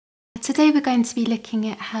Today we're going to be looking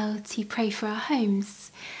at how to pray for our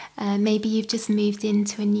homes. Maybe you've just moved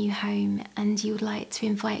into a new home and you would like to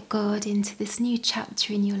invite God into this new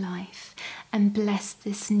chapter in your life and bless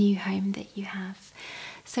this new home that you have.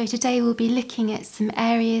 So today we'll be looking at some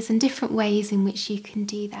areas and different ways in which you can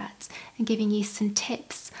do that and giving you some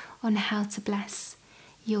tips on how to bless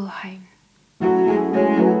your home.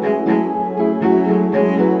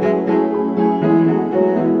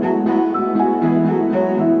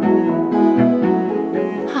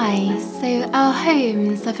 So our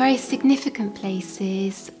homes are very significant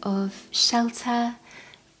places of shelter,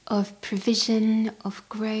 of provision, of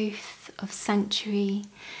growth, of sanctuary.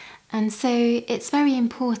 And so it's very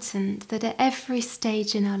important that at every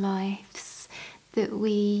stage in our lives that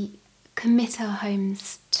we commit our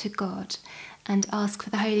homes to God and ask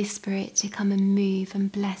for the Holy Spirit to come and move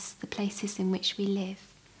and bless the places in which we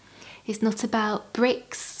live. It's not about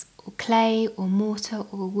bricks or clay or mortar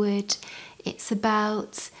or wood. It's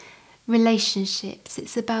about relationships,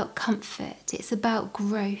 it's about comfort, it's about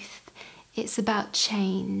growth, it's about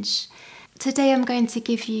change. Today I'm going to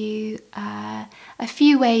give you a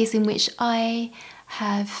few ways in which I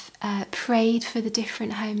have prayed for the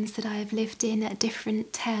different homes that I have lived in at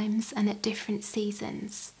different times and at different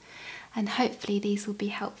seasons. And hopefully these will be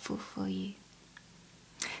helpful for you.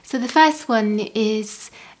 So the first one is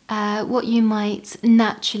what you might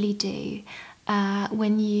naturally do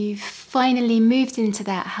when you've finally moved into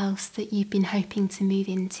that house that you've been hoping to move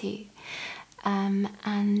into.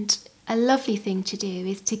 And a lovely thing to do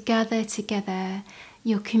is to gather together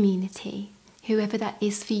your community, whoever that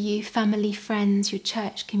is for you, family, friends, your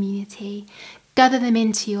church community. Gather them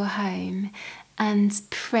into your home and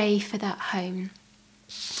pray for that home.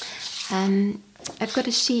 I've got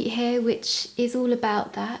a sheet here which is all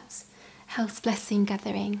about that, house blessing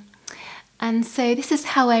gathering. And so this is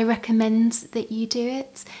how I recommend that you do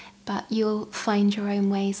it, but you'll find your own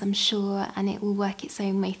ways, I'm sure, and it will work its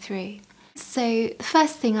own way through. So the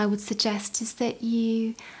first thing I would suggest is that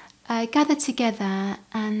you gather together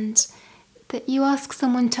and that you ask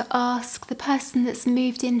someone to ask the person that's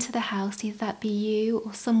moved into the house, either that be you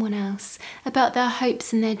or someone else, about their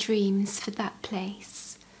hopes and their dreams for that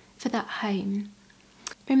place, for that home.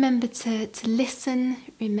 Remember to listen,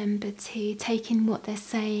 remember to take in what they're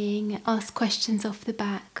saying, ask questions off the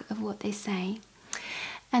back of what they say.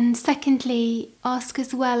 And secondly, ask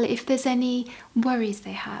as well if there's any worries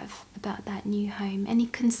they have about that new home, any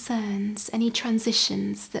concerns, any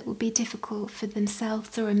transitions that will be difficult for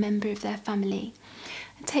themselves or a member of their family.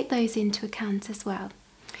 And take those into account as well.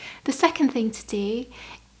 The second thing to do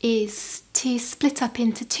is to split up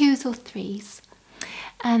into twos or threes.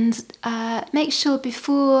 And make sure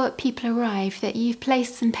before people arrive that you've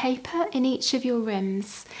placed some paper in each of your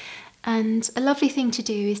rooms. And a lovely thing to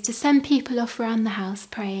do is to send people off around the house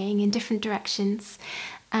praying in different directions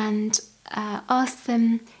and ask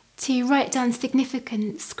them to write down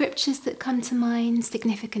significant scriptures that come to mind,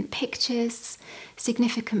 significant pictures,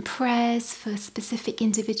 significant prayers for specific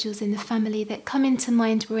individuals in the family that come into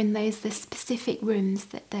mind or in the specific rooms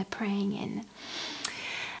that they're praying in.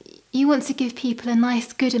 You want to give people a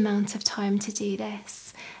nice, good amount of time to do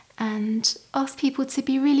this and ask people to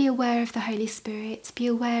be really aware of the Holy Spirit, to be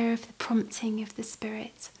aware of the prompting of the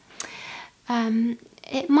Spirit.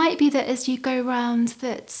 It might be that as you go round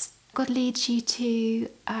that God leads you to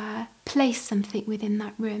place something within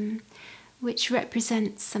that room which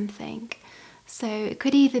represents something. So it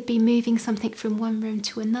could either be moving something from one room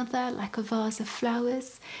to another, like a vase of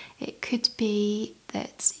flowers. It could be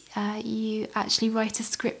that you actually write a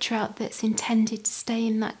scripture out that's intended to stay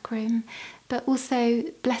in that room. But also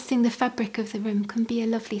blessing the fabric of the room can be a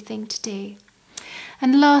lovely thing to do.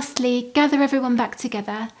 And lastly, gather everyone back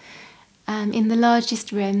together in the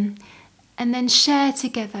largest room and then share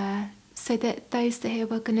together so that those that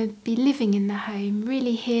are going to be living in the home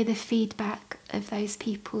really hear the feedback of those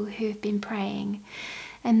people who have been praying,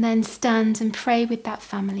 and then stand and pray with that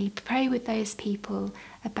family, pray with those people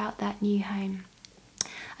about that new home.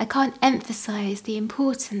 I can't emphasize the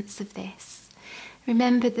importance of this.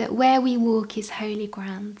 Remember that where we walk is holy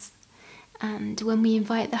ground, and when we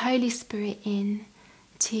invite the Holy Spirit in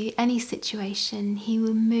to any situation, he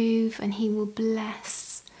will move and he will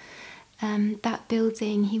bless that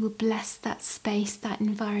building, he will bless that space, that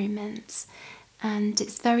environment. And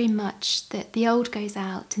it's very much that the old goes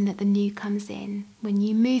out and that the new comes in. When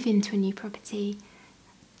you move into a new property,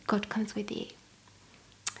 God comes with you.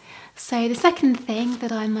 So the second thing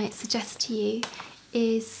that I might suggest to you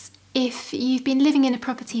is if you've been living in a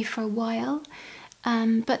property for a while,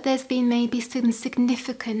 but there's been maybe some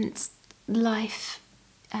significant life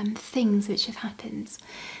things which have happened.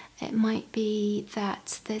 It might be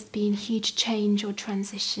that there's been huge change or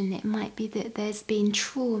transition. It might be that there's been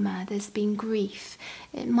trauma, there's been grief.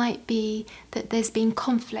 It might be that there's been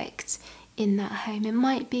conflict in that home. It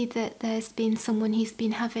might be that there's been someone who's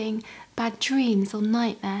been having bad dreams or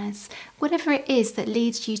nightmares. Whatever it is that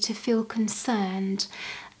leads you to feel concerned,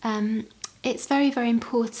 it's very, very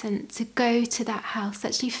important to go to that house,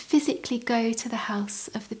 actually physically go to the house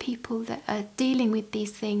of the people that are dealing with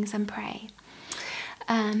these things and pray.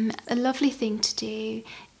 A lovely thing to do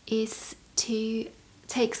is to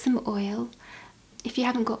take some oil. If you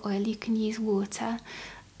haven't got oil, you can use water.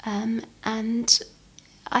 And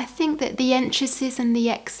I think that the entrances and the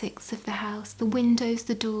exits of the house, the windows,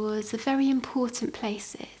 the doors, are very important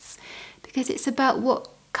places, because it's about what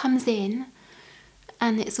comes in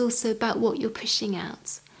and it's also about what you're pushing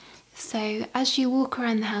out. So as you walk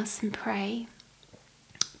around the house and pray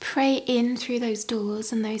in through those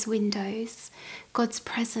doors and those windows, God's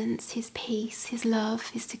presence, his peace, his love,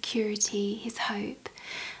 his security, his hope.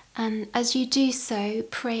 And as you do so,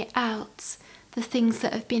 pray out the things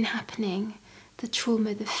that have been happening, the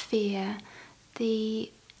trauma, the fear,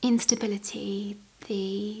 the instability,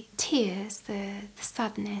 the tears, the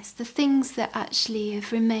sadness, the things that actually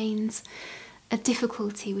have remained a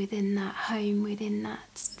difficulty within that home, within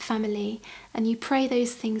that family, and you pray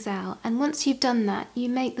those things out. And once you've done that, you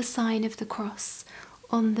make the sign of the cross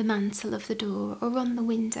on the mantle of the door or on the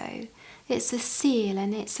window. It's a seal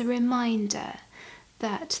and it's a reminder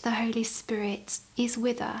that the Holy Spirit is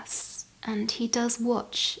with us and he does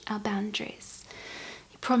watch our boundaries.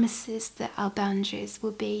 He promises that our boundaries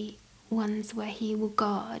will be ones where he will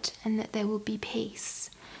guard and that there will be peace.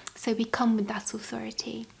 So we come with that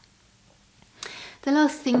authority. The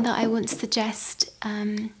last thing that I want to suggest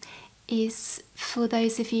is for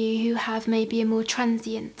those of you who have maybe a more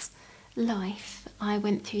transient life. I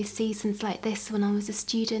went through seasons like this when I was a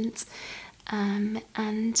student, and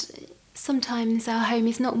sometimes our home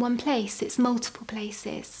is not one place, it's multiple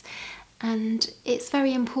places. And it's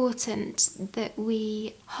very important that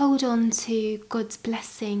we hold on to God's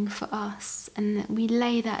blessing for us and that we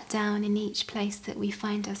lay that down in each place that we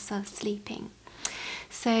find ourselves sleeping.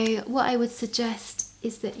 So what I would suggest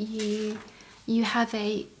is that you have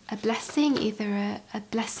a blessing, either a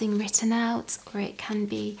blessing written out, or it can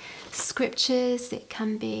be scriptures, it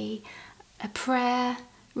can be a prayer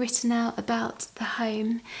written out about the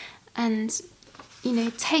home. And,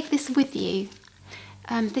 take this with you.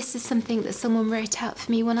 This is something that someone wrote out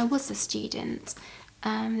for me when I was a student.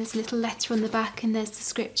 There's a little letter on the back and there's the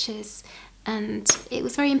scriptures. And it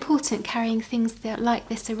was very important carrying things like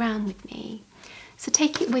this around with me. So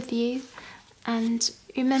take it with you, and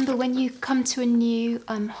remember when you come to a new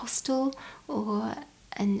hostel or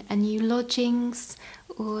a new lodgings,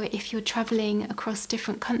 or if you're travelling across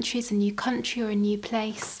different countries, a new country or a new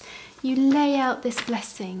place, you lay out this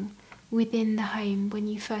blessing within the home when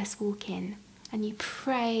you first walk in, and you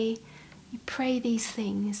pray these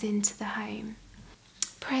things into the home.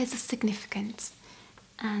 Prayers are significant,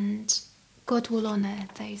 and God will honour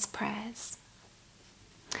those prayers.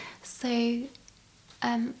 So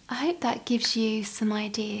I hope that gives you some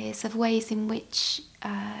ideas of ways in which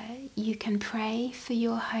you can pray for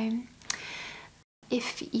your home.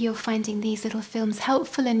 If you're finding these little films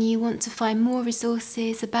helpful and you want to find more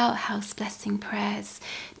resources about house blessing prayers,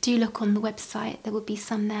 do look on the website, there will be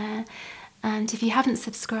some there. And if you haven't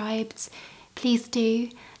subscribed, please do,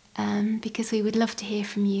 because we would love to hear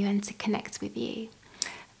from you and to connect with you.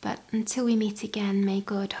 But until we meet again, may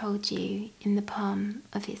God hold you in the palm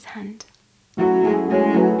of his hand.